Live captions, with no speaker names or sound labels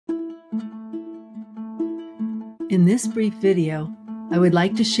In this brief video, I would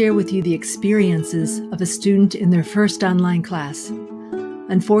like to share with you the experiences of a student in their first online class.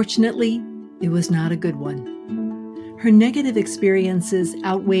 Unfortunately, it was not a good one. Her negative experiences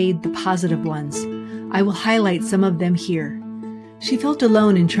outweighed the positive ones. I will highlight some of them here. She felt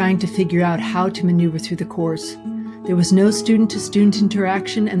alone in trying to figure out how to maneuver through the course. There was no student-to-student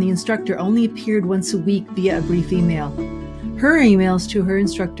interaction, and the instructor only appeared once a week via a brief email. Her emails to her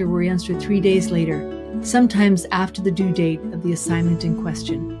instructor were answered 3 days later, sometimes after the due date of the assignment in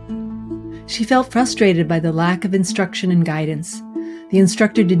question. She felt frustrated by the lack of instruction and guidance. The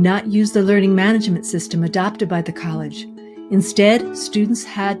instructor did not use the learning management system adopted by the college. Instead, students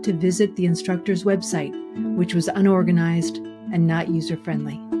had to visit the instructor's website, which was unorganized and not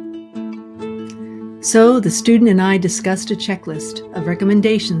user-friendly. So, the student and I discussed a checklist of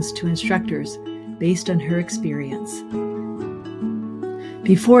recommendations to instructors based on her experience.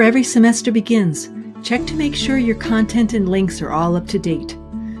 Before every semester begins, check to make sure your content and links are all up to date.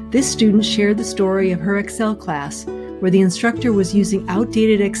 This student shared the story of her Excel class, where the instructor was using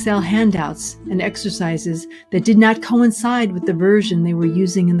outdated Excel handouts and exercises that did not coincide with the version they were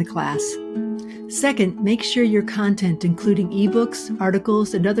using in the class. Second, make sure your content, including ebooks,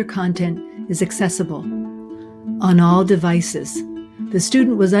 articles, and other content, is accessible on all devices. The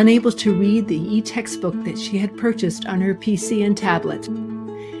student was unable to read the e-textbook that she had purchased on her PC and tablet,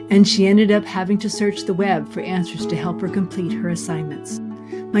 and she ended up having to search the web for answers to help her complete her assignments.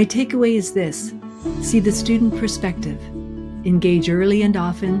 My takeaway is this: see the student perspective, engage early and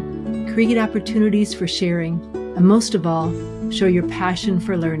often, create opportunities for sharing, and most of all, show your passion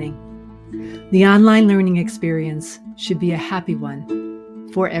for learning. The online learning experience should be a happy one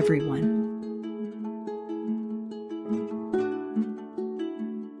for everyone.